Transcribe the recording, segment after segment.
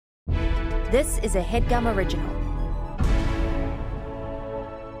This is a HeadGum original.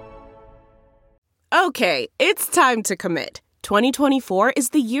 Okay, it's time to commit. 2024 is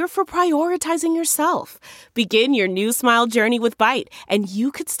the year for prioritizing yourself. Begin your new smile journey with Byte, and you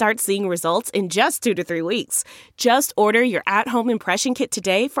could start seeing results in just 2 to 3 weeks. Just order your at-home impression kit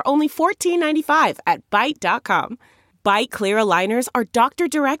today for only $14.95 at Byte.com. Byte clear aligners are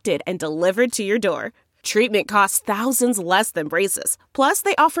doctor-directed and delivered to your door. Treatment costs thousands less than braces. Plus,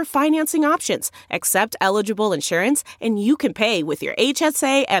 they offer financing options, accept eligible insurance, and you can pay with your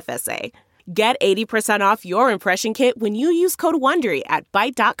HSA FSA. Get 80% off your impression kit when you use code WONDERY at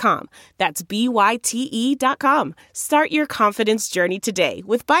Byte.com. That's BYTE.com. Start your confidence journey today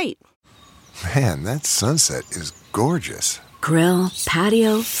with Byte. Man, that sunset is gorgeous. Grill,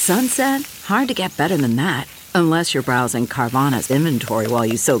 patio, sunset. Hard to get better than that. Unless you're browsing Carvana's inventory while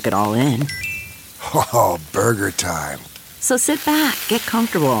you soak it all in. Oh, burger time. So sit back, get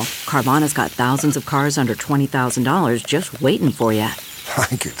comfortable. Carvana's got thousands of cars under $20,000 just waiting for you. I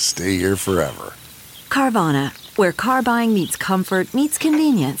could stay here forever. Carvana, where car buying meets comfort meets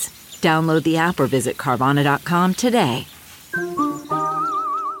convenience. Download the app or visit Carvana.com today.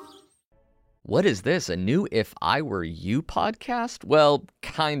 What is this, a new If I Were You podcast? Well,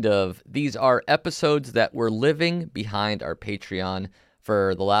 kind of. These are episodes that we're living behind our Patreon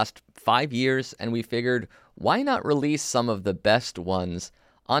for the last 5 years, and we figured, why not release some of the best ones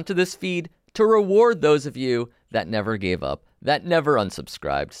onto this feed to reward those of you that never gave up, that never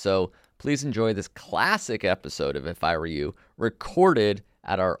unsubscribed. So please enjoy this classic episode of If I Were You, recorded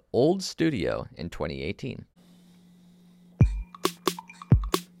at our old studio in 2018.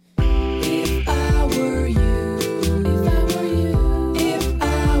 If I were you, if I were you, if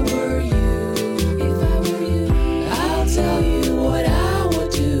I were you, if I were you, I'll tell you what I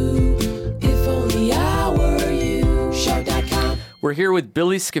would do if only I were you. Shark.com. We're here with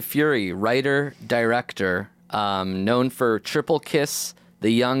Billy Scafuri, writer, director, known for Triple Kiss,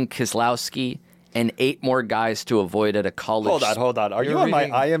 The Young Kislowski, and 8 More Guys to Avoid at a College. Hold on. Are you on my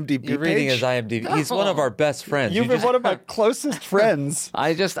IMDb You're reading page? his IMDb. He's one of our best friends. You've been one of my closest friends.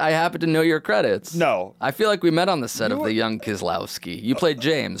 I happen to know your credits. No. I feel like we met on the set of The Young Kislowski. You played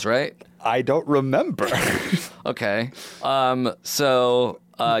James, right? I don't remember. Okay. So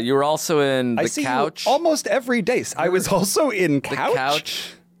you were also in I The see Couch. you almost every day. I was also in The Couch.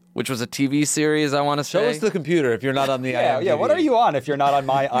 Couch, which was a TV series, I want to say. Show us the computer if you're not on the IMDb. Yeah, what are you on if you're not on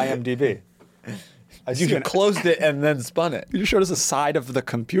my IMDb? You closed it and then spun it. You just showed us a side of the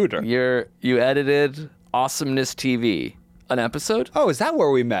computer. You edited Awesomeness TV, an episode? Oh, is that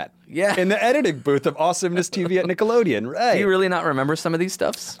where we met? Yeah. In the editing booth of Awesomeness TV at Nickelodeon, right? Do you really not remember some of these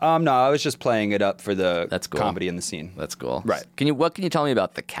stuffs? No, I was just playing it up for the That's cool. comedy in the scene. That's cool. Right. What can you tell me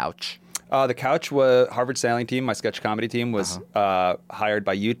about The Couch? The Couch was Harvard Sailing Team. My sketch comedy team was hired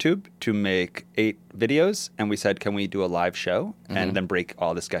by YouTube to make 8 videos, and we said, can we do a live show and then break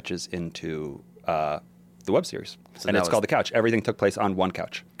all the sketches into the web series? So and that it's was- called The Couch. Everything took place on one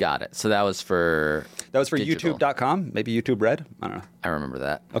couch. Got it. So that was for digital. YouTube.com, maybe YouTube Red. I don't know. I remember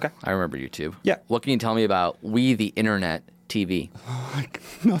that. Okay. I remember YouTube. Yeah. What can you tell me about We the Internet TV?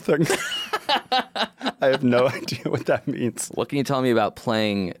 Nothing. I have no idea what that means. What can you tell me about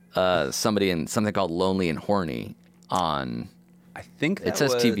playing somebody in something called Lonely and Horny on... I think It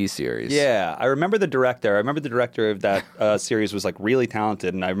says TV series. Yeah, I remember the director. I remember the director of that series was like really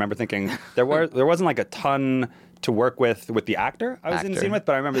talented, and I remember thinking there wasn't like a ton to work with the actor I was in the scene with,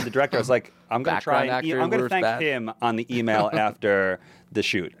 but I remember the director. I was like, I'm going to try. Background actor I'm going to was thank bad. him on the email after the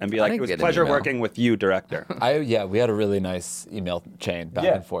shoot and be like, didn't it was a get an pleasure email. working with you, director. We had a really nice email chain back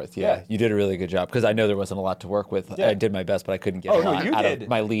Yeah. and forth. Yeah. You did a really good job because I know there wasn't a lot to work with. Yeah. I did my best, but I couldn't get Oh, a no, lot you out did. of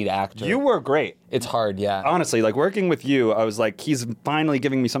my lead actor. You were great. It's hard, yeah. Honestly, like working with you, I was like, he's finally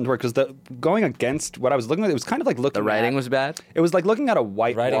giving me something to work because going against what I was looking at, it was kind of like looking. The writing at, was bad? It was like looking at a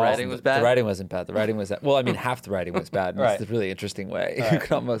white writing, wall. writing was bad? The writing wasn't bad. The writing was well, I mean, half the writing was bad. Right. It's a really interesting way. You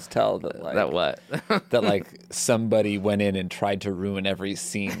could almost tell that like That what? that like somebody went in and tried to ruin every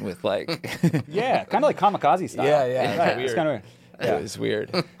scene with like Yeah, kind of like kamikaze style. Yeah, Right. it's It's kind of. Yeah. it was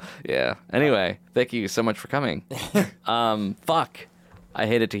weird. Yeah. Anyway, thank you so much for coming. Fuck. I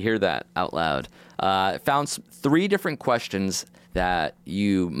hated to hear that out loud. I found 3 different questions that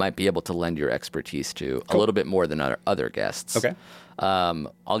you might be able to lend your expertise to a little bit more than other guests. Okay.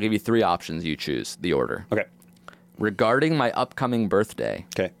 I'll give you 3 options. You choose the order. Okay. Regarding my upcoming birthday,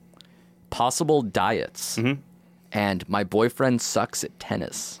 Okay. possible diets, and my boyfriend sucks at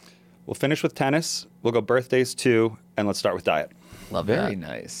tennis. We'll finish with tennis. We'll go birthdays too, and let's start with diet. Love Very that.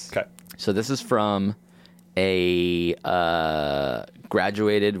 nice. Okay. So this is from a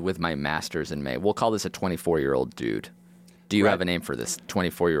graduated with my master's in May. We'll call this a 24-year-old dude. Do you have a name for this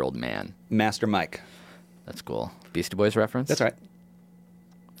 24-year-old man? Master Mike. That's cool. Beastie Boys reference? That's right.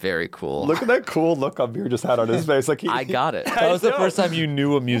 Very cool. Look at that cool look Amir just had on his face. Like I got it. That was the first time you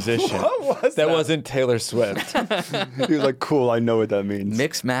knew a musician. What was that? That wasn't Taylor Swift. He was like, cool, I know what that means.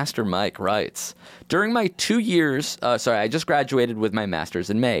 Mixmaster Mike writes, during my 2 years, I just graduated with my master's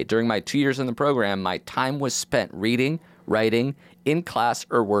in May. During my 2 years in the program, my time was spent reading, writing, in class,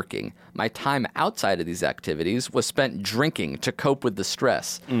 or working. My time outside of these activities was spent drinking to cope with the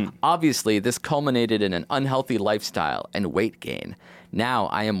stress. Obviously, this culminated in an unhealthy lifestyle and weight gain. Now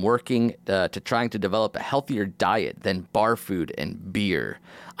I am working to trying to develop a healthier diet than bar food and beer.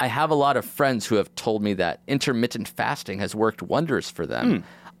 I have a lot of friends who have told me that intermittent fasting has worked wonders for them.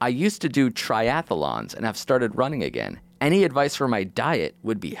 I used to do triathlons and have started running again. Any advice for my diet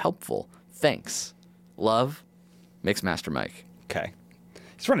would be helpful. Thanks. Love, Mixmaster Mike. Okay.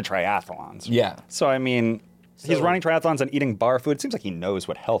 He's running triathlons. Yeah. So, I mean, he's running triathlons and eating bar food. It seems like he knows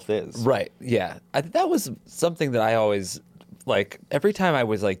what health is. Right. Yeah. That was something that I always, like, every time I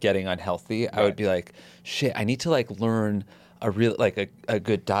was, like, getting unhealthy, I would be like, shit, I need to, like, learn a real, like, a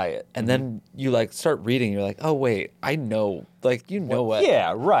good diet. And then you, like, start reading, you're like, oh, wait, I know, like, you know what.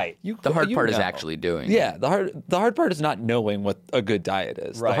 Yeah, right. The hard part is know. actually doing. Yeah, the hard part is not knowing what a good diet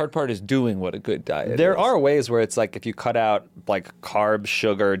is. Right. The hard part is doing what a good diet is. There are ways where it's like if you cut out like carbs,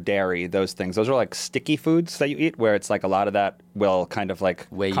 sugar, dairy, those things, those are like sticky foods that you eat where it's like a lot of that will kind of like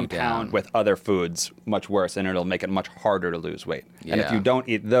Weigh you compound down. with other foods much worse and it'll make it much harder to lose weight. And if Yeah. you don't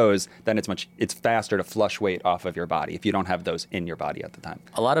eat those, then it's faster to flush weight off of your body if you don't have those in your body at the time.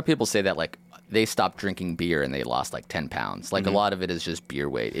 A lot of people say that, like, they stopped drinking beer and they lost like 10 pounds. Like, a lot of it is just beer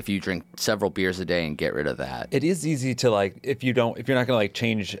weight. If you drink several beers a day and get rid of that. It is easy to, like, if you're not going to, like,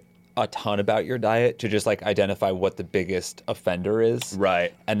 change a ton about your diet, to just, like, identify what the biggest offender is.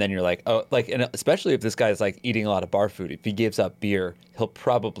 Right. And then you're like, oh, like, and especially if this guy's, like, eating a lot of bar food. If he gives up beer, he'll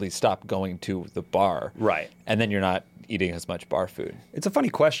probably stop going to the bar. Right. And then you're not eating as much bar food. It's a funny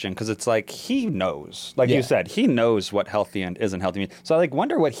question because it's like he knows, like Yeah. you said, he knows what healthy and isn't healthy means. So I like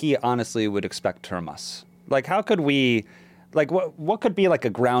wonder what he honestly would expect from us. Like, how could we, like, what could be like a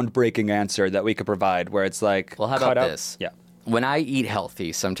groundbreaking answer that we could provide where it's like, Well, how cut about out- this? Yeah. When I eat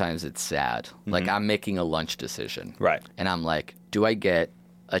healthy, sometimes it's sad. Like, I'm making a lunch decision. Right. And I'm like, do I get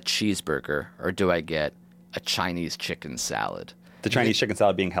a cheeseburger or do I get a Chinese chicken salad? The Chinese chicken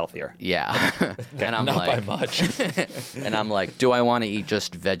salad being healthier. Yeah. And I'm Not like, by much. and I'm like, do I want to eat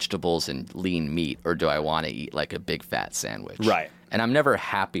just vegetables and lean meat or do I want to eat like a big fat sandwich? Right. And I'm never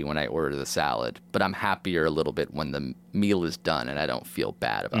happy when I order the salad, but I'm happier a little bit when the meal is done and I don't feel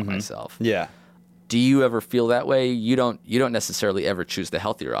bad about myself. Yeah. Do you ever feel that way? You don't necessarily ever choose the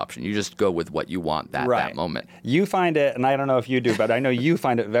healthier option. You just go with what you want that moment. You find it, and I don't know if you do, but I know you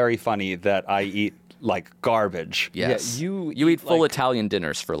find it very funny that I eat like garbage. Yes. you eat full like- Italian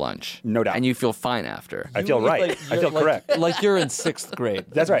dinners for lunch. No doubt. And you feel fine after. I feel You eat right. like I you're- feel like- correct. Like you're in 6th grade.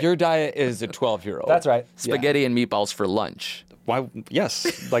 That's right. Your diet is a 12-year-old. That's right. Spaghetti and meatballs for lunch. Why?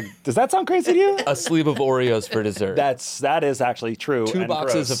 Yes. Like, does that sound crazy to you? A sleeve of Oreos for dessert. That is actually true. 2 and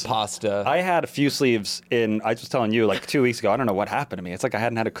boxes gross. of pasta. I had a few sleeves I was telling you, like 2 weeks ago, I don't know what happened to me. It's like I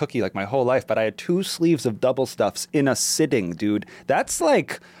hadn't had a cookie like my whole life, but I had 2 sleeves of double stuffs in a sitting, dude. That's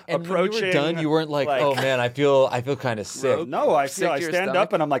like and approaching. when you were done, you weren't like, oh man, I feel kind of sick. No, I Sick to your stand stomach?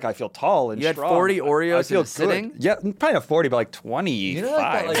 up and I'm like, I feel tall and You had strong. 40 Oreos I feel in a sitting? good. Yeah, probably not 40, but like 25. You know,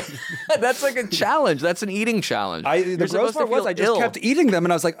 like, That's like a challenge. That's an eating challenge. The You're gross supposed to part was feel I just ill. kept eating them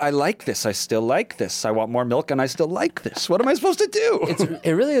and I was like, I like this. I still like this. I want more milk and I still like this. What am I supposed to do?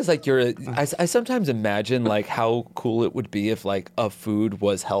 it really is like I sometimes imagine like how cool it would be if like a food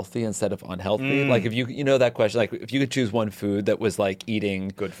was healthy instead of unhealthy. Like if you know that question, like if you could choose one food that was like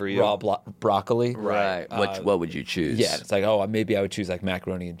eating Good for you. raw broccoli. Right. What would you choose? Yeah, it's like, oh, maybe I would choose like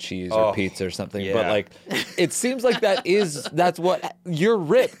macaroni and cheese or pizza or something. yeah. But like, it seems like that's what you're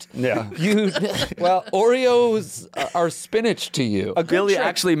ripped. Yeah. Well, Oreos are spinach to you. Billy trick.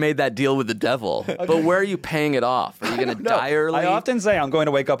 actually made that deal with the devil. But where are you paying it off? Are you going to die early? I often say I'm going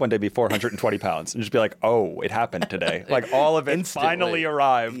to wake up one day be 420 pounds and just be like, oh, it happened today. Like all of it Instantly. finally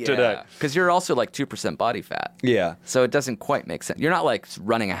arrived today. Because you're also like 2% body fat. Yeah. So it doesn't quite make sense. You're not like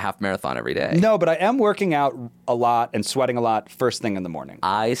running a half marathon every day. No, but I am working out a lot and sweating a lot first thing in the morning.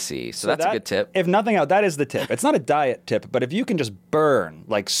 I see. So that's a good tip. If nothing else, that is the tip. It's not a diet tip, but if you can just burn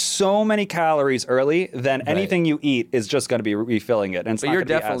like so many calories early, then anything you eat is just going to be refilling it. And it's But not you're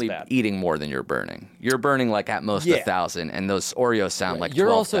gonna definitely be as bad. eating more than you're burning. You're burning like at most Yeah. 1,000, and those Oreos sound like You're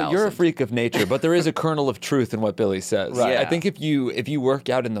 12,000. you're a freak of nature, but there is a kernel of truth in what Billy says. Right. I think if you work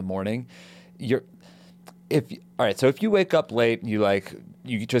out in the morning, all right. So if you wake up late, and you like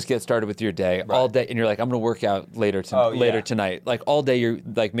you just get started with your day all day, and you're like, I'm gonna work out later tonight. Like all day, you're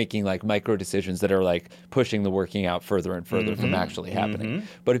like making like micro decisions that are like pushing the working out further and further from actually happening.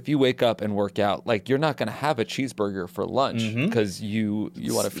 But if you wake up and work out, like you're not gonna have a cheeseburger for lunch because you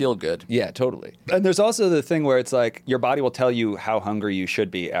want to feel good. Yeah, totally. And there's also the thing where it's like your body will tell you how hungry you should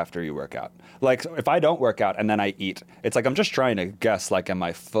be after you work out. Like if I don't work out and then I eat, it's like I'm just trying to guess, like, am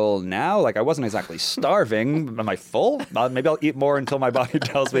I full now? Like I wasn't exactly starving. Am I full? Maybe I'll eat more until my body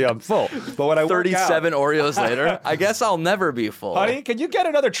tells me I'm full. But when I work out, 37 Oreos later, I guess I'll never be full. honey, can you get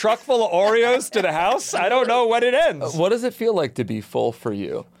another truck full of Oreos to the house? I don't know when it ends. What does it feel like to be full for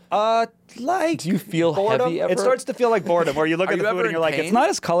you? Like, do you feel boredom? heavy ever? It starts to feel like boredom, where you look Are at the you food ever and you're in like, pain? it's not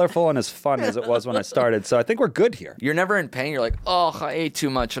as colorful and as fun as it was when I started. So I think we're good here. You're never in pain. You're like, oh, I ate too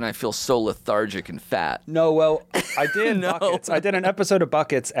much and I feel so lethargic and fat. No, well, I did No. Buckets. I did an episode of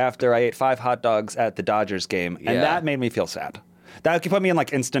Buckets after I ate 5 hot dogs at the Dodgers game, and Yeah. that made me feel sad. That put me in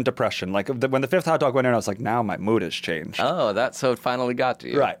like instant depression. Like when the 5th hot dog went in, I was like, now my mood has changed. Oh, that's so it finally got to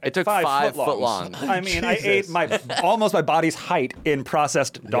you. Right. It took 5 foot long. I mean, I ate almost my body's height in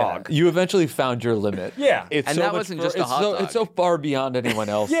processed dog. You eventually found your limit. Yeah. It's And so that much wasn't just a hot dog. It's so far beyond anyone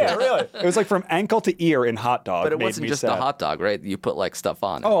else. Yeah, really. It was like from ankle to ear in hot dog. But it made wasn't me just sad. a hot dog, right? You put like stuff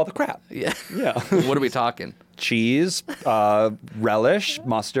on it. Oh, all the crap. Yeah. Yeah. What are we talking? Cheese, relish,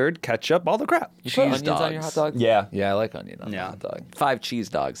 mustard, ketchup, all the crap. You put Cheese onions on your hot dogs. dog? Yeah. Yeah, I like onion on Yeah. my hot dog. 5 cheese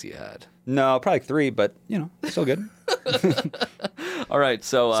dogs you had. No, probably 3, but still good. All right,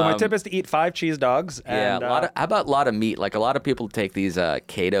 so So my tip is to eat 5 cheese dogs. yeah, And, how about a lot of meat? Like a lot of people take these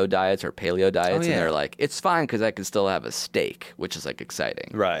keto diets or paleo diets, yeah. and they're like, it's fine because I can still have a steak, which is like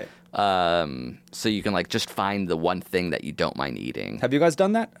exciting. right. So you can like just find the one thing that you don't mind eating. Have you guys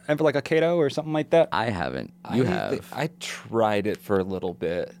done that? Ever like a keto or something like that? I haven't. You have. I tried it for a little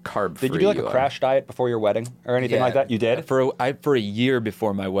bit. Carb free. Did you do like a are. crash diet before your wedding or anything Yeah. like that? You did? For a year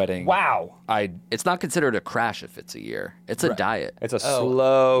before my wedding. Wow. It's not considered a crash if it's a year. It's a diet. It's a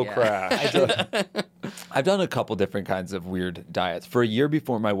slow Yeah. crash. I've done a couple different kinds of weird diets. For a year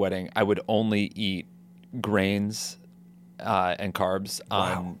before my wedding, I would only eat grains and carbs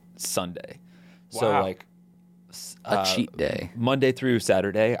on Sunday. So Wow. like A cheat day. Monday through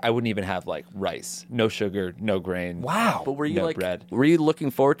Saturday, I wouldn't even have like rice, no sugar, no grain. Wow. But were you no like, bread. were you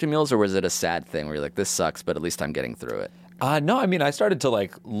looking forward to meals, or was it a sad thing where you're like, this sucks, but at least I'm getting through it? No, I mean I started to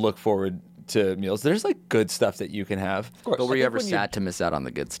like look forward to meals. There's like good stuff that you can have. Of course. But were I you think ever when you- sad to miss out on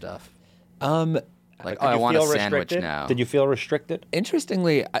the good stuff? Um, Like, Did oh, I you want a feel sandwich restricted? now. Did you feel restricted?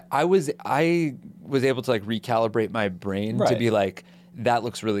 Interestingly, I was able to like recalibrate my brain to Right. be like, that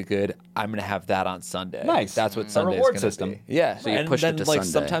looks really good. I'm gonna have that on Sunday. Nice. That's what A Sunday's reward gonna system. be. Yeah. So you and pushed it then to like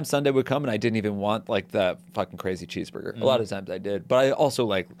Sunday. sometimes Sunday would come and I didn't even want like the fucking crazy cheeseburger. A lot of times I did, but I also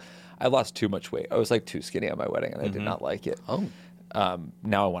like I lost too much weight. I was like too skinny on my wedding and I did not like it. Oh.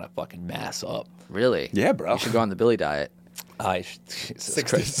 Now I want to fucking mass up. Really? Yeah, bro. You should go on the Billy diet. Jesus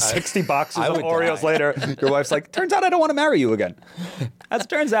Christ. 60 boxes I of would Oreos die. later, your wife's like, turns out I don't want to marry you again. As it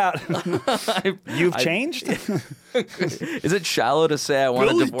turns out, you've changed? Is it shallow to say I want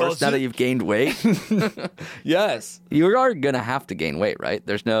a Billy divorce now does that it. you've gained weight? Yes. You are going to have to gain weight, right?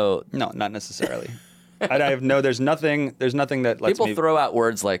 There's no... No, not necessarily. I have no, there's nothing that lets People me... throw out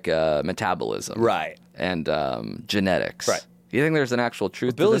words like metabolism. Right. And genetics. Right. Do you think there's an actual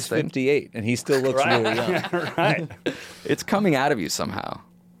truth Bill to is this thing? 58 and he still looks really young. Right. It's coming out of you somehow.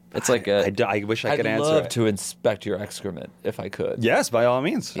 It's like I wish I I'd could answer love it. to inspect your excrement if I could. Yes, by all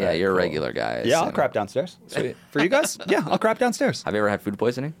means. yeah, you're a regular guy. Yeah, I'll so- crap downstairs. Sweet. For you guys? Yeah, I'll crap downstairs. Have you ever had food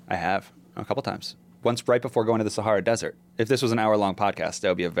poisoning? I have a couple times. Once right before going to the Sahara Desert. If this was an hour-long podcast, that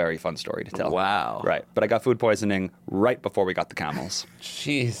would be a very fun story to tell. Wow. Right. But I got food poisoning right before we got the camels.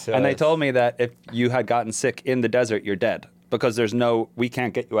 Jesus. And they told me that if you had gotten sick in the desert, you're dead. Because we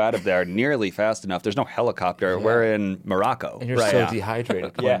can't get you out of there nearly fast enough. There's no helicopter. We're in Morocco. And you're Right, so yeah.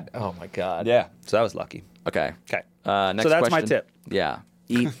 dehydrated. Yeah. Oh my God. Yeah, so that was lucky. Okay. Okay. Next So that's my question. tip. Yeah.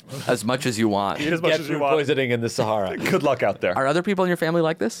 Eat as much as you want. Eat as much Get as you food want. poisoning in the Sahara. Good luck out there. Are other people in your family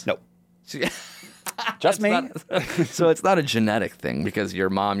like this? Nope. So- Just me. so it's not a genetic thing because your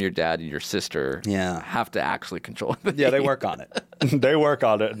mom, your dad, and your sister Yeah. have to actually control it. Yeah, they work on it. They work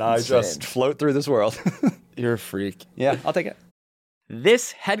on it, and I just float through this world. You're a freak. Yeah, I'll take it.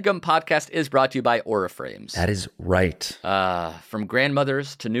 This HeadGum podcast is brought to you by Auraframes. That is right. From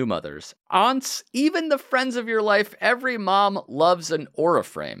grandmothers to new mothers, aunts, even the friends of your life, every mom loves an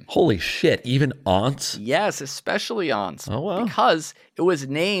Auraframe. Holy shit, even aunts? Yes, especially aunts. Oh, wow. Because it was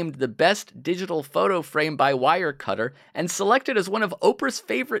named the best digital photo frame by Wirecutter and selected as one of Oprah's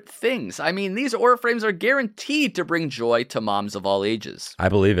favorite things. I mean, these Auraframes are guaranteed to bring joy to moms of all ages. I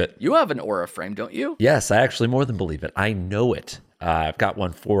believe it. You have an Auraframe, don't you? Yes, I actually more than believe it. I know it. I've got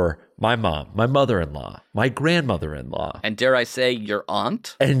one for my mom, my mother-in-law, my grandmother-in-law, And dare I say, your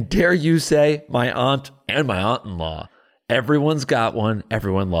aunt? and dare you say my aunt and my aunt-in-law. Everyone's got one.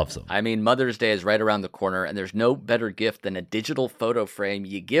 Everyone loves them. I mean, Mother's Day is right around the corner, and there's no better gift than a digital photo frame.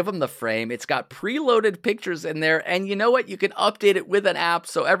 You give them the frame, it's got preloaded pictures in there, and you know what? You can update it with an app,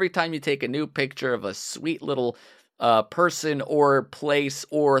 so every time you take a new picture of a sweet little person or place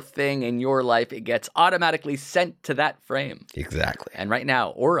or thing in your life, it gets automatically sent to that frame. Exactly. And right now,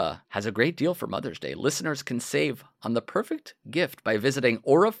 Aura has a great deal for Mother's Day. Listeners can save on the perfect gift by visiting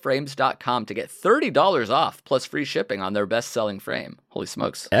auraframes.com to get $30 off plus free shipping on their best-selling frame. Holy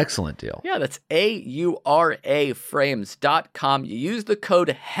smokes. Excellent deal. Yeah, that's auraframes.com. You use the code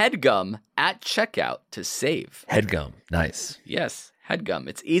HEADGUM at checkout to save. Headgum. Nice. Yes, HEADGUM.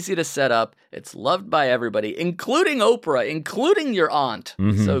 It's easy to set up. It's loved by everybody, including Oprah, including your aunt.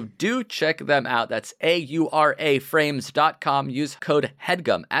 So do check them out. That's auraframes.com. Use code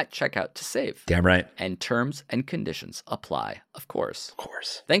HEADGUM at checkout to save. Damn right. And terms and conditions apply, of course. Of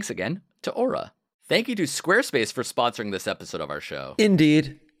course. Thanks again to Aura. Thank you to Squarespace for sponsoring this episode of our show.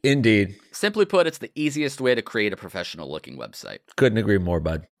 Indeed. Indeed. Simply put, it's the easiest way to create a professional-looking website. Couldn't agree more,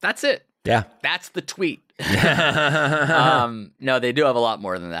 bud. That's it. Yeah. That's the tweet. No, they do have a lot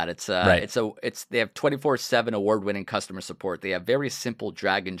more than that. It's Right. they have 24/7 award-winning customer support. They have very simple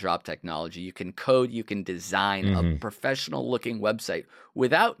drag and drop technology. You can code, you can design a professional-looking website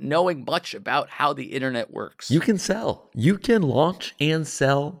without knowing much about how the internet works. You can sell. You can launch and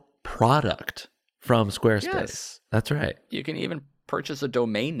sell product from Squarespace. Yes. That's right. You can even purchase a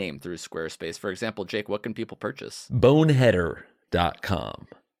domain name through Squarespace. For example, Jake, what can people purchase? Boneheader.com.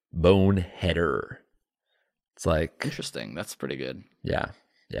 Boneheader. It's like, Interesting. That's pretty good. yeah.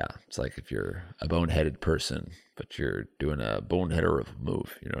 It's like if you're a boneheaded person, but you're doing a boneheader of a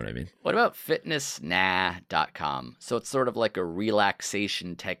move. You know what I mean? What about fitnessnah.com? So it's sort of like a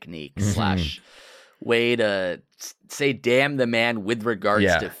relaxation technique slash way to say damn the man with regards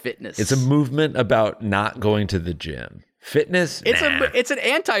to fitness. It's a movement about not going to the gym. Fitness? It's nah. it's an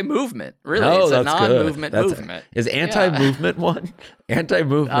anti-movement, really. No, it's a that's good. non-movement movement. Is anti-movement one?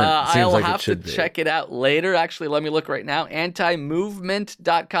 Anti-movement seems I'll like have it should to be. check it out later. Actually, let me look right now.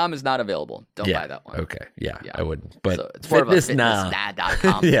 Antimovement.com is not available. Don't buy that one. Okay. Yeah, Yeah. I wouldn't. But So it's more of a fitness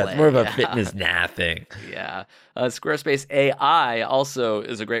fitnessnah.com yeah, it's more of a play. fitness nah thing. Yeah. Squarespace AI also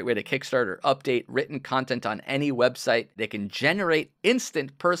is a great way to kickstart or update written content on any website. They can generate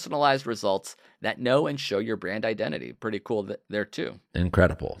instant personalized results that know and show your brand identity. Pretty cool there too.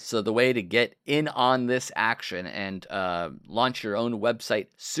 Incredible. So the way to get in on this action and launch your own website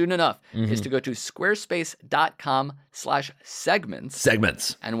soon enough is to go to squarespace.com/segments.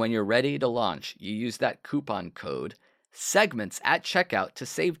 Segments. And when you're ready to launch, you use that coupon code segments at checkout to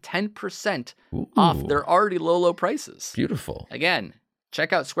save 10% off their already low prices. Beautiful. Again,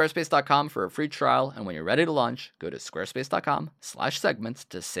 check out squarespace.com for a free trial. And when you're ready to launch, go to squarespace.com/segments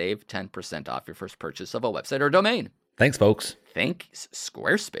to save 10% off your first purchase of a website or domain. Thanks, folks. Thanks,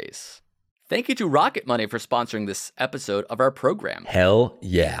 Squarespace. Thank you to Rocket Money for sponsoring this episode of our program. Hell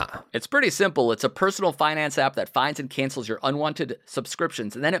yeah. It's pretty simple. It's a personal finance app that finds and cancels your unwanted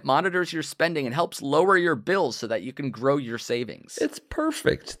subscriptions, and then it monitors your spending and helps lower your bills so that you can grow your savings. It's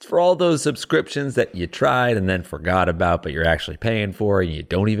perfect. It's for all those subscriptions that you tried and then forgot about, but you're actually paying for and you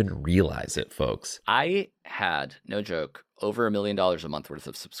don't even realize it, folks. I had, no joke, over $1 million a month worth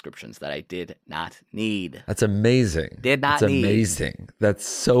of subscriptions that I did not need. That's amazing. Did not That's need. amazing. That's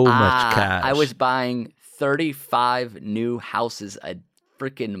so much cash. I was buying 35 new houses a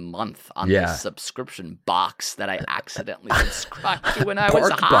freaking month on this subscription box that I accidentally subscribed to when I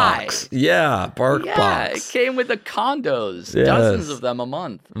was high. Box. Yeah, Bark Yeah, Box. it came with the condos, Yes. dozens of them a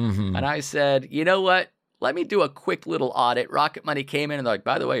month. And I said, you know what? Let me do a quick little audit. Rocket Money came in and they're like,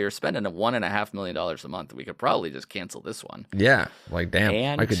 by the way, you're spending $1.5 million a month. We could probably just cancel this one. Yeah, like damn,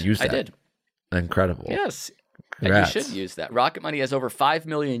 And I could use that. I did. Incredible. Yes. Congrats. And you should use that. Rocket Money has over 5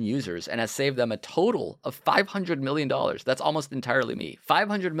 million users and has saved them a total of $500 million. That's almost entirely me.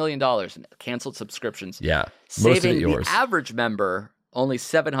 $500 million in canceled subscriptions. Yeah, most of it saving yours. the average member only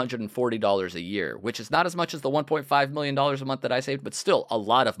 $740 a year, which is not as much as the $1.5 million a month that I saved, but still a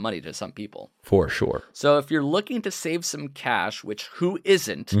lot of money to some people. For sure. So if you're looking to save some cash, which who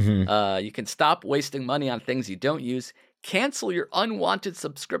isn't, you can stop wasting money on things you don't use. Cancel your unwanted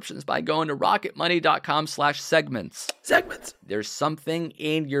subscriptions by going to rocketmoney.com/segments. Segments. There's something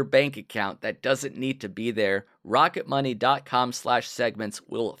in your bank account that doesn't need to be there. Rocketmoney.com/segments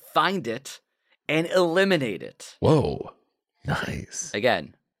will find it and eliminate it. Whoa. Nice.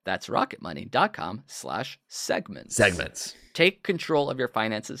 Again, that's rocketmoney.com/segments. Segments. Take control of your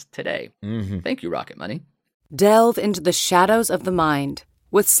finances today. Thank you, Rocket Money. Delve into the shadows of the mind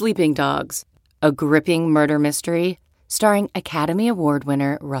with Sleeping Dogs, a gripping murder mystery starring Academy Award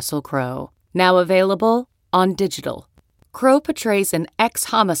winner Russell Crowe. Now available on digital. Crowe portrays an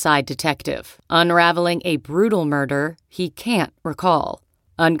ex-homicide detective unraveling a brutal murder he can't recall.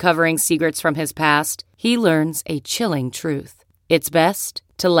 Uncovering secrets from his past, he learns a chilling truth. It's best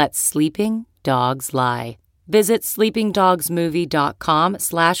to let sleeping dogs lie. Visit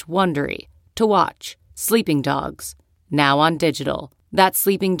sleepingdogsmovie.com/Wondery to watch Sleeping Dogs, now on digital. That's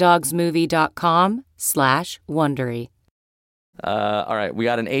sleepingdogsmovie.com/Wondery. All right, we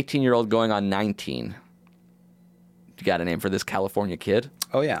got an 18-year-old going on 19. You got a name for this California kid?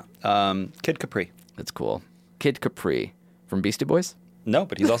 Oh, yeah. Kid Capri. That's cool. Kid Capri from Beastie Boys? No,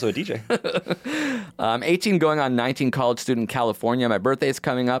 but he's also a DJ. 18 going on 19, college student in California. My birthday's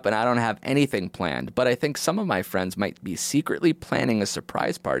coming up, and I don't have anything planned. But I think some of my friends might be secretly planning a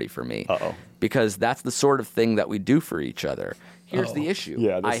surprise party for me. Uh-oh. Because that's the sort of thing that we do for each other. Here's the issue.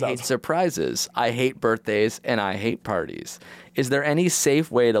 Yeah, I hate surprises. I hate birthdays, and I hate parties. Is there any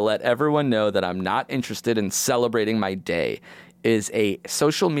safe way to let everyone know that I'm not interested in celebrating my day? Is a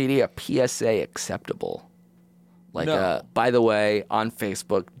social media PSA acceptable? Like, No. By the way, on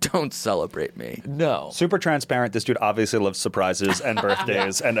Facebook, don't celebrate me. No. Super transparent. This dude obviously loves surprises and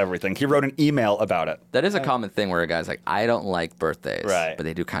birthdays and everything. He wrote an email about it. That is a common thing where a guy's like, I don't like birthdays. Right. But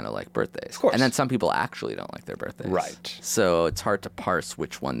they do kind of like birthdays. Of course. And then some people actually don't like their birthdays. Right. So it's hard to parse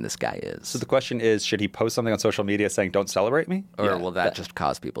which one this guy is. So the question is, should he post something on social media saying, don't celebrate me? Or will that just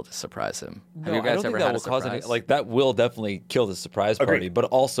cause people to surprise him? No, Have you I guys don't ever think that had will a cause surprise? any, like that will definitely kill the surprise party, Agreed. but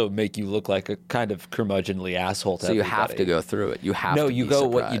also make you look like a kind of curmudgeonly asshole to so you have everybody. to go through it. You have No, to you be go.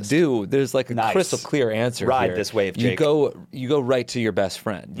 What you surprised. do? There's like a Nice. crystal clear answer. Ride here. this wave, You Jake. go right to your best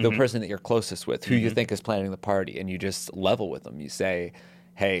friend, the person that you're closest with, who you think is planning the party, and you just level with them. You say,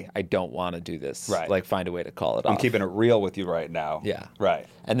 "Hey, I don't want to do this. Right. Like, find a way to call it I'm off." keeping it real with you right now. Yeah. Right.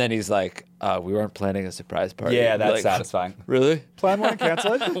 And then he's like, "We weren't planning a surprise party." Yeah, You're that's like, satisfying. Really? Plan one and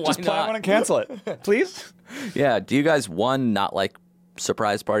cancel it. Just plan not? one and cancel it. Please? Yeah. Do you guys, one, not like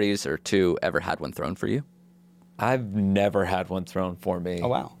surprise parties, or two, ever had one thrown for you? I've never had one thrown for me. Oh,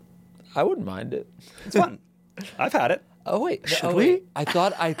 wow. I wouldn't mind it. It's fun. I've had it. Oh wait, Should we? I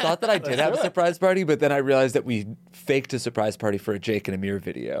thought that I did have a surprise party, but then I realized that we faked a surprise party for a Jake and Amir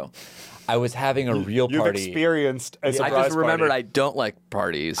video. I was having a real You've party. experienced a surprise I just remembered party. I don't like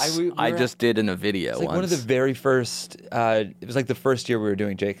parties. we I were just did in a video It's like once. one of the very first. It was like the first year we were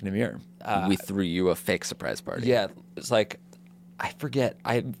doing Jake and Amir. We threw you a fake surprise party. Yeah, it's like I forget.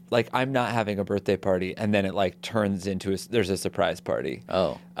 I'm not having a birthday party, and then it like turns into there's a surprise party.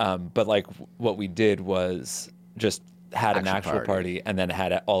 Oh. But like what we did was just had an Actual actual party. party, and then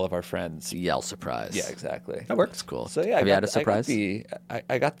had all of our friends. Yell surprise. Yeah, exactly. That works. Cool. So yeah, Have you had a surprise?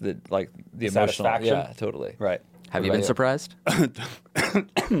 I got the emotional. Satisfaction? Yeah, totally. Right. Have you What been about surprised?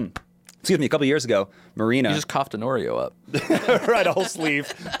 Excuse me, a couple years ago, Marina. You just coughed an Oreo up. right, a whole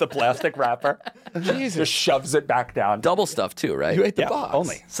sleeve, the plastic wrapper. Jesus. Just shoves it back down. Double stuff too, right? You ate the Yeah, box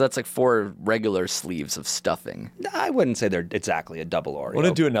only. So that's like 4 regular sleeves of stuffing. I wouldn't say they're exactly a double Oreo. I want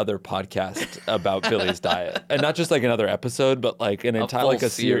to do another podcast about Billy's diet, and not just like another episode, but like an entire full like a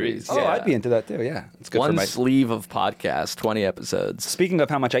series. series. Oh, I'd be into that too. Yeah, it's good for One my. sleeve of podcast, 20 episodes. Speaking of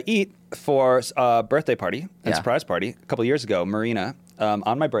how much I eat for a birthday party and Yeah. surprise party, a couple years ago, Marina,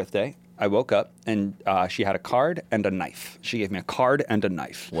 on my birthday, I woke up and she had a card and a knife. She gave me a card and a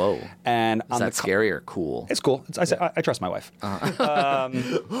knife. Whoa. And Is that scary or cool? It's cool. I trust my wife.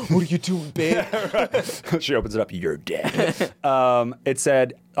 What are you doing, babe? She opens it up. You're dead. It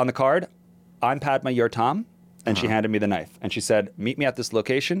said on the card, "I'm Padma, you're Tom," and she handed me the knife. And she said, "Meet me at this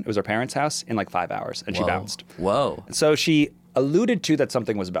location." It was our parents' house in like 5 hours, and she bounced. Whoa. So she alluded to that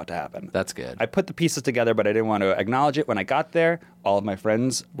something was about to happen. That's good. I put the pieces together, but I didn't want to acknowledge it. When I got there, all of my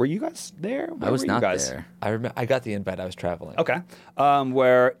friends, were you guys there? I Where was were not you guys? there. I remember. I got the invite. I was traveling. Okay.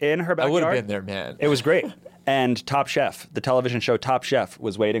 We're in her I backyard. would have been there, man. It was great. And Top Chef, the television show Top Chef,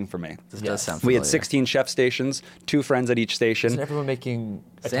 was waiting for me. This does sound We familiar. had 16 chef stations, 2 friends at each station. Isn't everyone making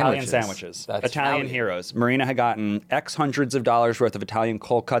Italian Sandwiches. sandwiches. That's Italian right. heroes. Marina had gotten X hundreds of dollars worth of Italian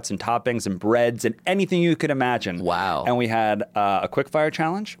cold cuts and toppings and breads and anything you could imagine. Wow. And we had a quickfire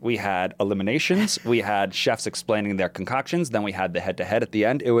challenge. We had eliminations. We had chefs explaining their concoctions. Then we had the head-to-head at the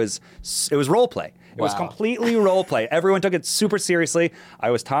end. It was role play. It was Wow. completely role play. Everyone took it super seriously.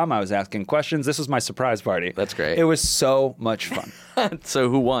 I was Tom. I was asking questions. This was my surprise party. That's great. It was so much fun. So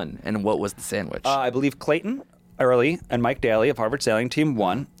who won and what was the sandwich? I believe Clayton Early and Mike Daly of Harvard Sailing Team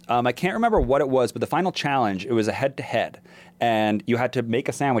won. I can't remember what it was, but the final challenge, it was a head-to-head. And you had to make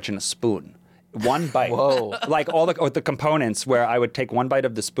a sandwich in a spoon. one bite. Whoa. Like all the components where I would take one bite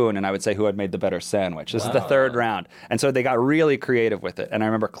of the spoon and I would say who had made the better sandwich. This is the third round. And so they got really creative with it. And I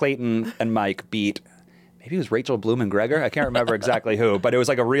remember Clayton and Mike beat, maybe it was Rachel Bloom and Gregor. I can't remember exactly who, but it was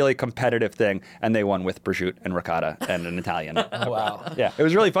like a really competitive thing. And they won with prosciutto and ricotta and an Italian. Wow. Yeah, it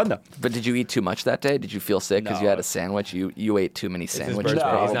was really fun though. But did you eat too much that day? Did you feel sick because you had a sandwich? You ate too many sandwiches.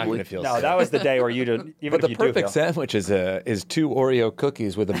 birthday. He's not probably. gonna feel No, sick. that was the day where you did. Even But if the you do perfect feel- sandwich is 2 Oreo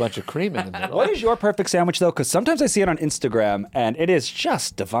cookies with a bunch of cream in the middle. What is your perfect sandwich though? Because sometimes I see it on Instagram and it is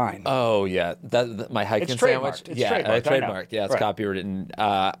just divine. Oh yeah, my hiking It's sandwich. trademarked. It's Yeah, trademarked, I know. trademarked. Yeah, it's Right. copywritten.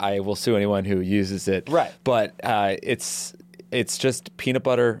 I will sue anyone who uses it. Right. But it's just peanut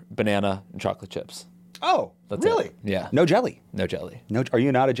butter, banana, and chocolate chips. Oh, That's really? it. Yeah. No jelly. No jelly. No. Are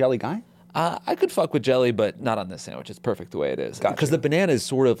you not a jelly guy? I could fuck with jelly, but not on this sandwich. It's perfect the way it is. Gotcha. Because the banana is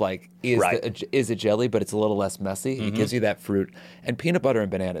sort of like Right. is a jelly, but it's a little less messy. It gives you that fruit. And peanut butter and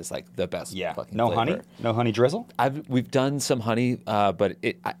banana is like the best. Fucking No flavor. honey. No honey drizzle. We've done some honey, but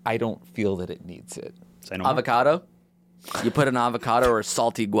I don't feel that it needs it. Say no more. Avocado? You put an avocado or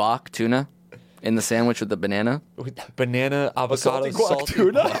salty guac tuna in the sandwich with the banana? Banana, avocado, salty guac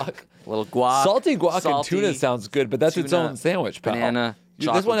tuna? guac. A little guac. Salty guac and salty tuna sounds good, but that's its tuna, own sandwich, pal. banana, This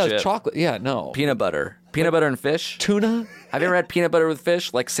one chocolate has chip. chocolate. Yeah, no. Peanut butter. Peanut butter and fish? Tuna? Have you ever had peanut butter with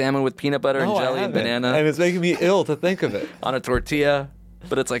fish? Like salmon with peanut butter No, and I jelly and haven't. banana And it's making me ill to think of it. on a tortilla?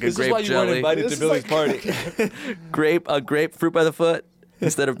 But it's like This a grape is why you jelly. weren't invited to Billy's party. Grape fruit by the foot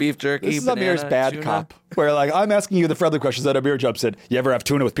instead of beef jerky. This is banana, Amir's bad tuna. cop. Where like I'm asking you the friendly questions that Amir jumps in. You ever have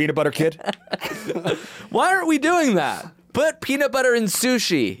tuna with peanut butter, kid? Why aren't we doing that? Put peanut butter in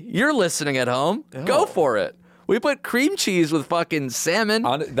sushi. You're listening at home. Go for it. We put cream cheese with fucking salmon.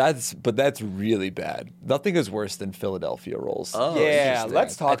 That's really bad. Nothing is worse than Philadelphia rolls. Oh, yeah, interesting.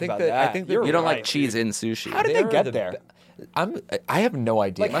 let's talk I think about that- that. I think that You're You don't right. like cheese in sushi. How did They they are get the there? I have no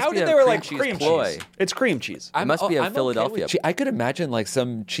idea. Like, must how be did a they were cream like cheese cream ploy. cheese? It's cream cheese. It must be a I'm okay with Philadelphia. I could imagine like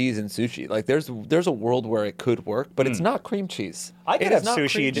some cheese in sushi. Like there's a world where it could work, but it's not cream cheese. I could It have is not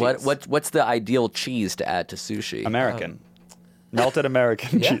sushi cream and cheese. What's the ideal cheese to add to sushi? American. Melted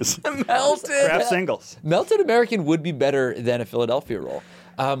American cheese. Melted. Craft singles. Melted American would be better than a Philadelphia roll.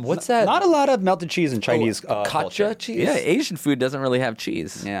 What's that? Not a lot of melted cheese in Chinese katcha culture. cheese. Yeah, Asian food doesn't really have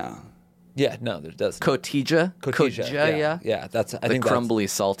cheese. Yeah. Yeah, no, there does. Cotija. Cotija, yeah. That's I The think crumbly,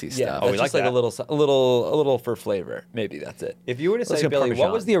 salty That's, yeah, stuff. that's we just like like that. a little for flavor. Maybe that's it. If you were to Let's say, go Billy, what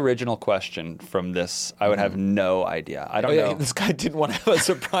Parmesan. was the original question from this? I would have no idea. I don't Oh, yeah, know. this guy didn't want to have a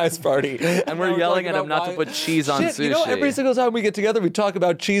surprise party, And we're now yelling talking at him about not to why- put cheese on Shit, sushi. You know, every single time we get together, we talk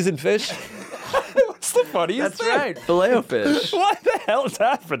about cheese and fish. What's the funniest That's right. Filet-O-fish. What the hell's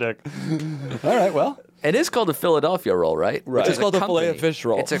happening? All right, well. It is called a Philadelphia roll, right? Right. Which It's is called a company. Filet-O-Fish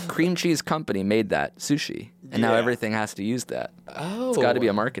roll. It's a cream cheese company made that sushi, and now Yeah. everything has to use that. Oh, It's got to be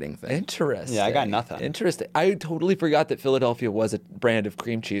a marketing thing. Interesting. Yeah, I got nothing. Interesting. I totally forgot that Philadelphia was a brand of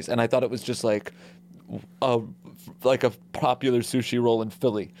cream cheese, and I thought it was just like a popular sushi roll in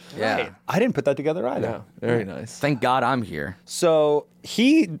Philly. Yeah. Right. I didn't put that together either. Yeah, very nice. Thank God I'm here. So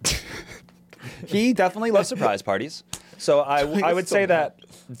he definitely loves surprise parties. So I would say that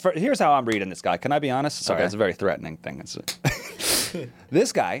here's how I'm reading this guy. Can I be honest? Sorry, Okay. it's a very threatening thing.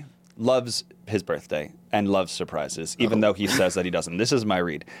 This guy loves his birthday and loves surprises, even though he says that he doesn't. This is my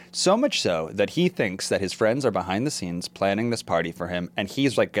read. So much so that he thinks that his friends are behind the scenes planning this party for him, and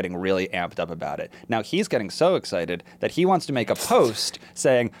he's like getting really amped up about it. Now he's getting so excited that he wants to make a post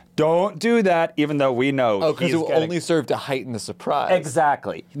saying, "Don't do that," even though we know. Oh, because he's it will getting- only serve to heighten the surprise.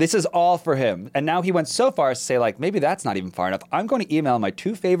 Exactly. This is all for him. And now he went so far as to say, like, maybe that's not even far enough. I'm going to email my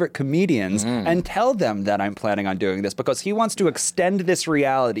 2 favorite comedians and tell them that I'm planning on doing this because he wants to extend this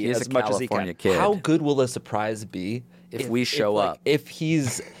reality He's as a much as he California can. kid. How good will a surprise be If we show like, up? If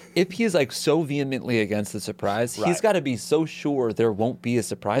he's like so vehemently against the surprise, he's Right. got to be so sure there won't be a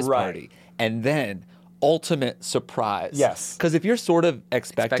surprise Right. party, and then ultimate surprise. Yes. Because if you're sort of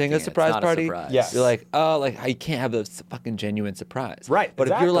expecting it, a it's surprise not a party, surprise. Yes. you're like, oh, like I can't have a fucking genuine surprise. Right, But if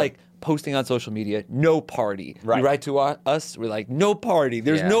exactly. you're like posting on social media, no party. Right. You write to us, we're like, no party.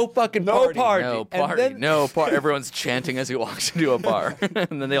 There's Yeah. no fucking No party. party. No And party. then- No party. Everyone's chanting as he walks into a bar,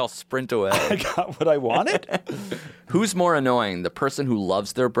 and then they all sprint away. I got what I wanted. Who's more annoying, the person who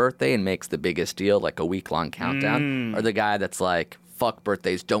loves their birthday and makes the biggest deal, like a week-long countdown, or the guy that's like, fuck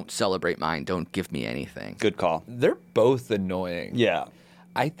birthdays, don't celebrate mine, don't give me anything? Good call. They're both annoying. Yeah.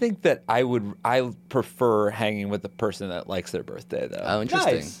 I think that I prefer hanging with the person that likes their birthday though. Oh,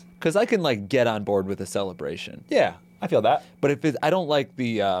 interesting. Nice. Because I can like get on board with a celebration. Yeah, I feel that. But if I don't like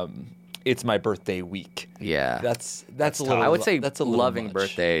the it's my birthday week. Yeah. That's a little. I would say that's a little loving much.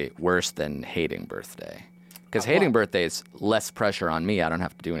 birthday worse than hating birthday. Because hating birthdays, less pressure on me. I don't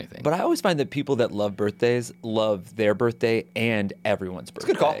have to do anything. But I always find that people that love birthdays love their birthday and everyone's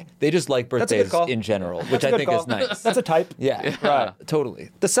birthday. a good call. They just like That's a good birthdays call. in general, That's which a I good think call. is nice. That's a type. Yeah, Right. Totally.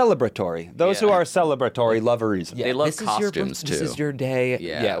 The celebratory. Those who are celebratory love a reason. Yeah, They love this is your costumes, This too. is your day.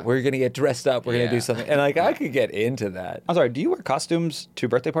 Yeah. We're gonna get dressed up. We're gonna do something, and like I could get into that. I'm sorry, do you wear costumes to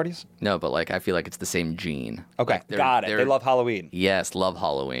birthday parties? No, but like I feel like it's the same gene. Okay, Like, got it. They love Halloween. Yes, love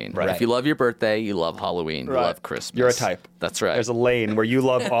Halloween. Right. If you love your birthday, you love Halloween. You Right. love Christmas. You're a type. That's right. There's a lane where you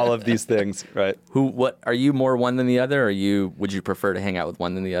love all of these things, right? What are you more one than the other, or would you prefer to hang out with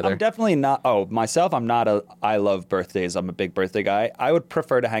one than the other? I'm definitely not. Oh, myself, I'm not a. I love birthdays. I'm a big birthday guy. I would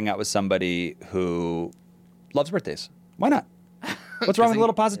prefer to hang out with somebody who loves birthdays. Why not? What's wrong with a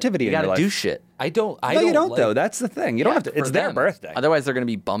little positivity you in your gotta life? do shit. I don't. No, you don't like- though. That's the thing. You don't have to. It's For their them. birthday. Otherwise, they're gonna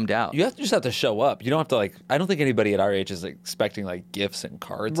be bummed out. You just have to show up. You don't have to like. I don't think anybody at our age is expecting like gifts and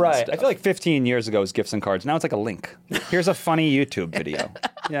cards. Right. And stuff. I feel like 15 years ago was gifts and cards. Now it's like a link. Here's a funny YouTube video.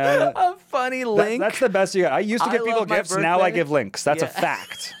 Yeah. A funny link. That's the best you got. I used to I give people love my gifts. Now I birthday. give links. That's a Yeah.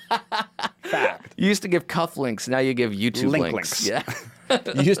 fact. Fact. You used to give cuff links. Now you give YouTube Link links. links. Yeah.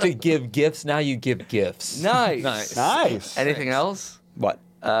 you used to give gifts. Now you give gifts. Nice. Nice. Anything else? What?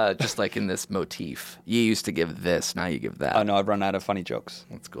 Just like in this motif. You used to give this. Now you give that. Oh no, I've run out of funny jokes.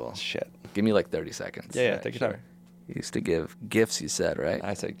 That's cool. Shit. Give me like 30 seconds. Yeah, take your time. You used to give gifts, you said, right?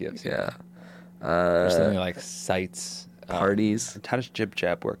 I said gifts. Yeah. Or something like sites. Parties. How does Jib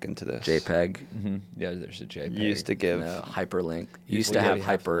Jab work into this? JPEG. Yeah, there's a JPEG. You used to give. No, hyperlink. You used Well, to yeah, have we have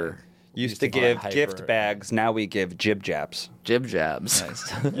hyper Used to give give hyper- gift bags. Now we give jib jabs. jib jabs.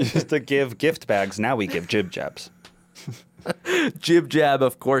 Used to give gift bags. Now we give jib jabs. Jib jab,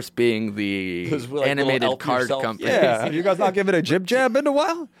 of course, being the Those were like little animated help card yourself. company. Yeah, you guys not giving a jib jab in a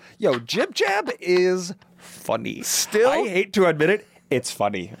while? Yo, jib jab is funny. Still? I hate to admit it. It's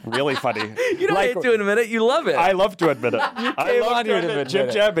funny, really funny. You don't hate to admit it. You love it. I love to admit it. I came love on to here to admit admit jib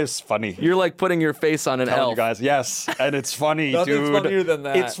it. jab is funny. You're like putting your face on an Telling you elf. guys, yes, and it's funny, Nothing's dude. funnier than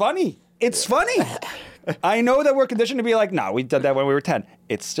that. It's funny. It's funny. I know that we're conditioned to be like, no, we did that when we were 10.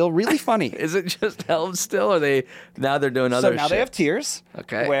 It's still really funny. Is it just elves still, or now they're doing other So now shit? they have tiers.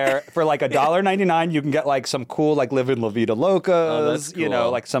 Okay. Where for like $1.99 you can get like some cool like Livin' La Vida Locas, that's you know,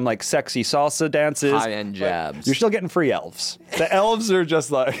 cool. like some like sexy salsa dances. High-end But jabs. You're still getting free elves. The elves are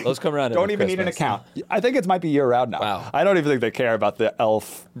just like Those come around Don't every even need an Christmas. account. I think it might be year round now. Wow. I don't even think they care about the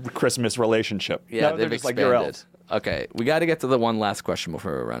elf Christmas relationship. Yeah, No, they've they're just like expanded. your elves. Okay, we got to get to the one last question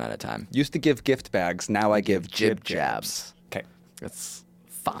before we run out of time. Used to give gift bags, now I give jib jabs. Okay. That's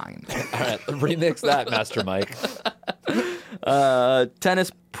fine. All right, remix that, Master Mike.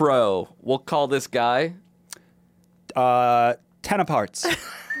 Tennis pro. We'll call this guy. 10 of hearts.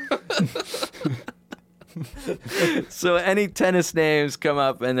 So any tennis names come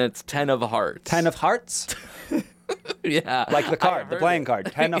up, and it's 10 of hearts. 10 of hearts? Yeah. Like the card, the playing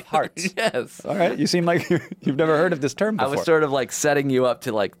card. 10 of hearts. Yes. All right. You seem like you've never heard of this term I before. was sort of like setting you up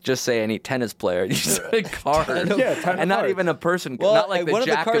to like just say any tennis player. You said a card. Yeah, 10 of and not hearts. even a person. not like the one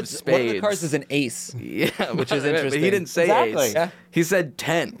jack of the cards, of spades. One of the cards is an ace. Yeah, which is But interesting. he didn't say Exactly. ace. Yeah. He said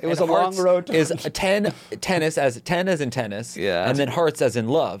 10. It was And a long hearts road to is a 10 tennis as 10 as in tennis. Yeah. And then hearts as in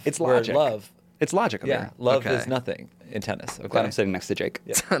love. It's where logic. Love. It's logic. Yeah. Amir. Love Okay. is nothing in tennis. Okay. Glad I'm sitting next to Jake.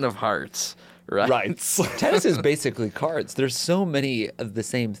 10 of hearts. Right. Right. Tennis is basically cards. There's so many of the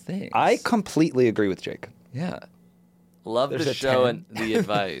same things. I completely agree with Jake. Yeah. Love There's the a show 10. and the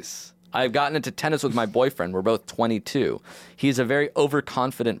advice. I've gotten into tennis with my boyfriend. We're both 22. He's a very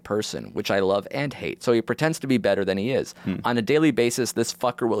overconfident person, which I love and hate. So he pretends to be better than he is. On a daily basis, this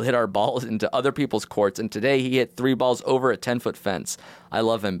fucker will hit our balls into other people's courts, and today he hit 3 balls over a 10-foot fence. I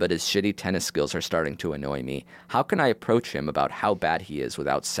love him, but his shitty tennis skills are starting to annoy me. How can I approach him about how bad he is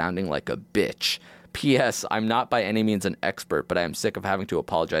without sounding like a bitch? P.S. I'm not by any means an expert, but I am sick of having to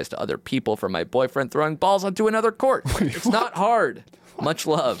apologize to other people for my boyfriend throwing balls onto another court. It's not hard. Much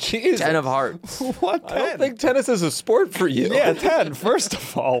love. Jesus. 10 of hearts. What? I don't think tennis is a sport for you. Yeah, 10. First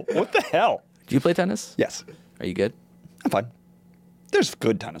of all, what the hell? Do you play tennis? Yes, Are you good? I'm fine. There's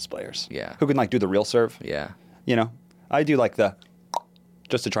good tennis players. Yeah. Who can like do the real serve. Yeah. You know, I do like the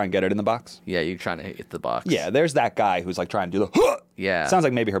just to try and get it in the box. Yeah, you're trying to hit the box. Yeah, there's that guy who's like trying to do the. Yeah. Sounds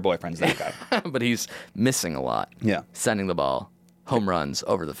like maybe her boyfriend's that guy. But he's missing a lot. Yeah. Sending the ball. Home runs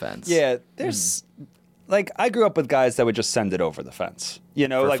over the fence. Yeah, there's like I grew up with guys that would just send it over the fence. You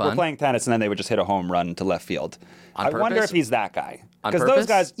know, For like we're fun? playing tennis and then they would just hit a home run to left field. On I wonder purpose? if he's that guy. On Because purpose? those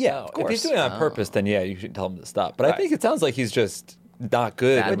guys, yeah, No, of course. If he's doing it on purpose, then yeah, you should tell him to stop. But I Right. think it sounds like he's just not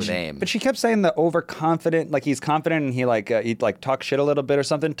good. Bad with aim. But she kept saying the overconfident, like he's confident and he like talks shit a little bit or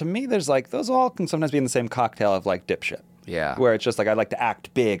something. To me, there's like those all can sometimes be in the same cocktail of like dipshit. Yeah. Where it's just like, I like to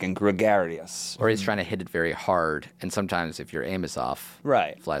act big and gregarious. Or he's trying to hit it very hard, and sometimes if your aim is off,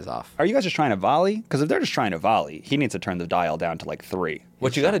 Right. it flies off. Are you guys just trying to volley? Because if they're just trying to volley, he needs to turn the dial down to like 3.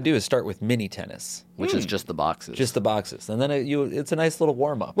 What you got to do is start with mini tennis. Which is just the boxes. Just the boxes. And then it's a nice little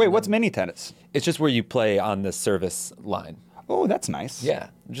warm up. Wait, what's mini tennis? It's just where you play on the service line. Oh, that's nice. Yeah.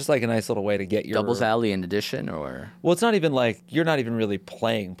 Just like a nice little way to get your Doubles alley in addition, or Well, it's not even like you're not even really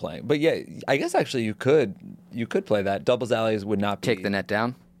playing. But yeah, I guess actually you could play that. Doubles alleys would not be take the net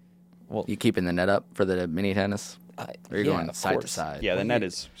down? Well, You keeping the net up for the mini tennis? Or you're yeah, going of side to course. side? Yeah, the net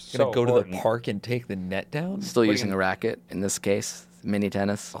is gonna so go to important. the park and take the net down. Still using a racket in this case, mini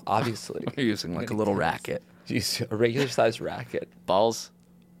tennis. Obviously, You're using like a little racket. Jeez, a regular sized racket. Balls,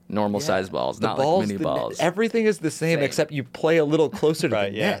 normal size balls, The not balls, like mini the balls. everything is the same, except you play a little closer to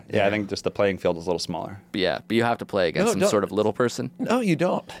Right, the yeah. net. Yeah, I think just the playing field is a little smaller. Yeah, but you have to play against No, some don't. sort of little person. No, you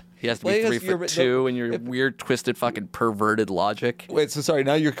don't. He has to Play be as 3'2" and your weird, twisted, fucking perverted logic. Wait, so sorry.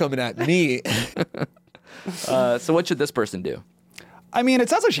 Now you're coming at me. So what should this person do? I mean, it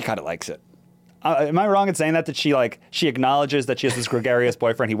sounds like she kind of likes it. Am I wrong in saying that she acknowledges that she has this gregarious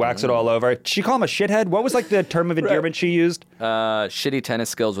boyfriend? He whacks it all over. Did she call him a shithead? What was like the term of endearment she used? Shitty tennis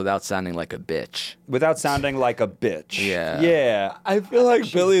skills without sounding like a bitch. Without sounding like a bitch. Yeah. Yeah. I feel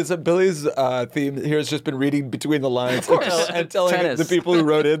like Billy's theme here has just been reading between the lines and telling Tennis. the people who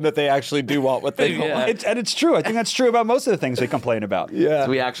wrote in that they actually do want what they Yeah. want. And it's true. I think that's true about most of the things we complain about. Yeah.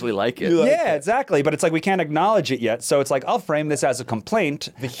 So we actually like it. Yeah, exactly. But it's like we can't acknowledge it yet. So it's like, I'll frame this as a complaint.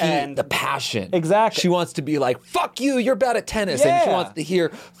 The heat, and the passion. Exactly. She wants to be like, fuck you, you're bad at tennis. And she Yeah. wants to hear,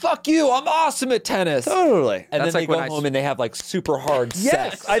 fuck you, I'm awesome at tennis. Totally. And That's then like they go when I home and they have like super hard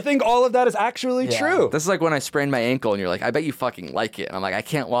Yes, sex. I think all of that is actually true. This is like when I sprained my ankle and you're like, I bet you fucking like it. And I'm like, I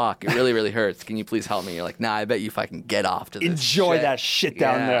can't walk. It really, really hurts. Can you please help me? You're like, nah, I bet you fucking get off to this Enjoy shit. that shit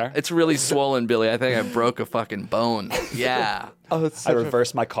down there. It's really swollen, Billy. I think I broke a fucking bone. Yeah. Oh, it's I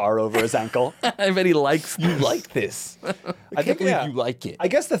reversed my car over his ankle. I bet he likes You like this. I can't believe you like it. I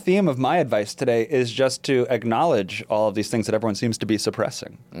guess the theme of my advice today is just to acknowledge all of these things that everyone seems to be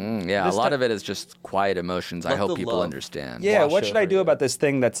suppressing. Yeah, a lot of it is just quiet emotions. I Let hope the people love. understand. Yeah, Wash what should I over do it. about this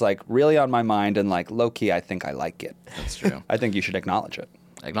thing that's like really on my mind and like low key? I think I like it. That's true. I think you should acknowledge it.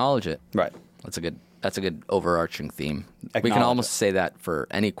 Acknowledge it. Right. That's a good overarching theme. We can Acknowledge almost it. say that for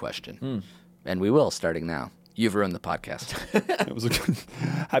any question. And we will starting now. You've ruined the podcast. It was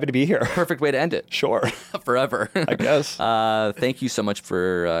happy to be here. Perfect way to end it. Sure. Forever. I guess. Thank you so much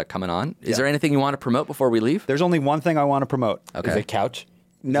for coming on. Is there anything you want to promote before we leave? There's only one thing I want to promote. Okay. Is it couch?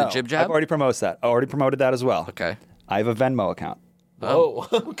 No, Jib Jab? I've already promoted that as well. Okay. I have a Venmo account. Oh,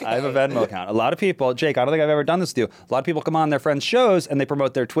 okay. I have a Venmo account. A lot of people, Jake, I don't think I've ever done this to you. A lot of people come on their friends' shows and they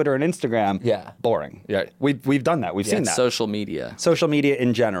promote their Twitter and Instagram. Yeah. Boring. Yeah. We've done that. We've seen that. Social media. Social media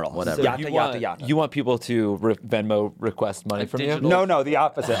in general. Whatever. Yada, yada, yada. You want people to Venmo request money from you? digital- No, the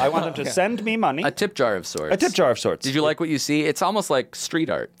opposite. I want them to send me money. A tip jar of sorts. A tip jar of sorts. Did you like what you see? It's almost like street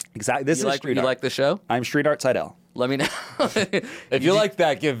art. Exactly. This You is like, street you art. like the show? I'm Street Art Seidel. Let me know. If you like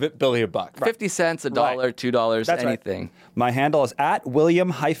that, give Billy a buck. 50 cents, $1, $2, That's anything. Right. My handle is at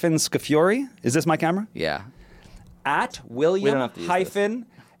William-Scafuri. Is this my camera? Yeah. At don't have to use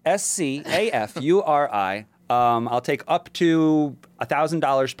William-Scafuri. I'll take up to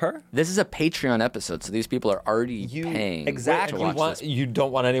 $1,000 per. This is a Patreon episode, so these people are already paying exactly. to watch this. You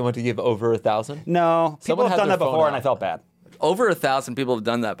don't want anyone to give over 1,000? No, people Someone have had done their that phone before, and out. I felt bad. Over 1,000 people have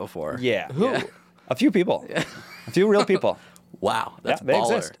done that before. Yeah. Who? Yeah. A few people. A few real people. Wow, that's Yeah, they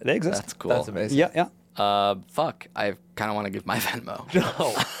baller. exist. They exist. That's cool. That's amazing. Yeah. Fuck, I kind of want to give my Venmo.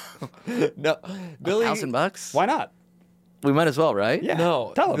 No. Billy. $1,000? Why not? We might as well, right? Yeah.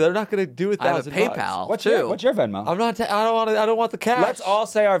 No. Tell 'em. They're not going to do I have a 1,000 bucks. PayPal What's too. your Venmo? I'm not. I don't want the cash. Let's all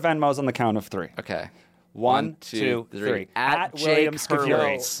say our Venmos on the count of 3. Okay. 1, 2, 3. At William Jake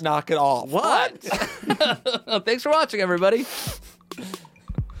Scafuri. Hurwitz. knock it off. What? Thanks for watching, everybody.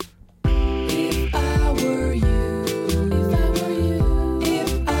 If I were you, if I were you,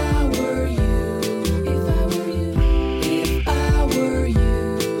 if I were you, if I were you, if I were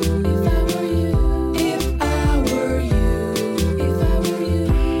you, if I were you, if I were you, if I were you,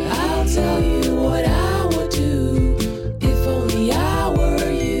 I'll tell you what I would do if only I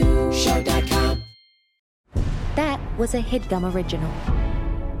were you. Shark.com. That was a HeadGum original.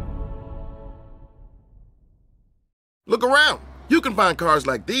 Look around. You can find cars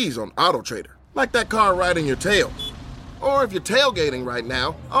like these on AutoTrader, like that car riding your tail. Or if you're tailgating right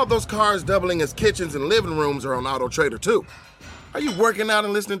now, all those cars doubling as kitchens and living rooms are on AutoTrader too. Are you working out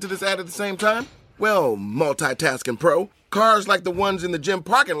and listening to this ad at the same time? Well, multitasking pro, cars like the ones in the gym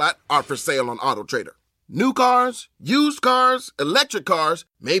parking lot are for sale on AutoTrader. New cars, used cars, electric cars,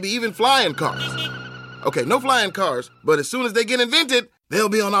 maybe even flying cars. Okay, no flying cars, but as soon as they get invented, they'll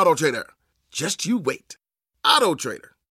be on AutoTrader. Just you wait. AutoTrader.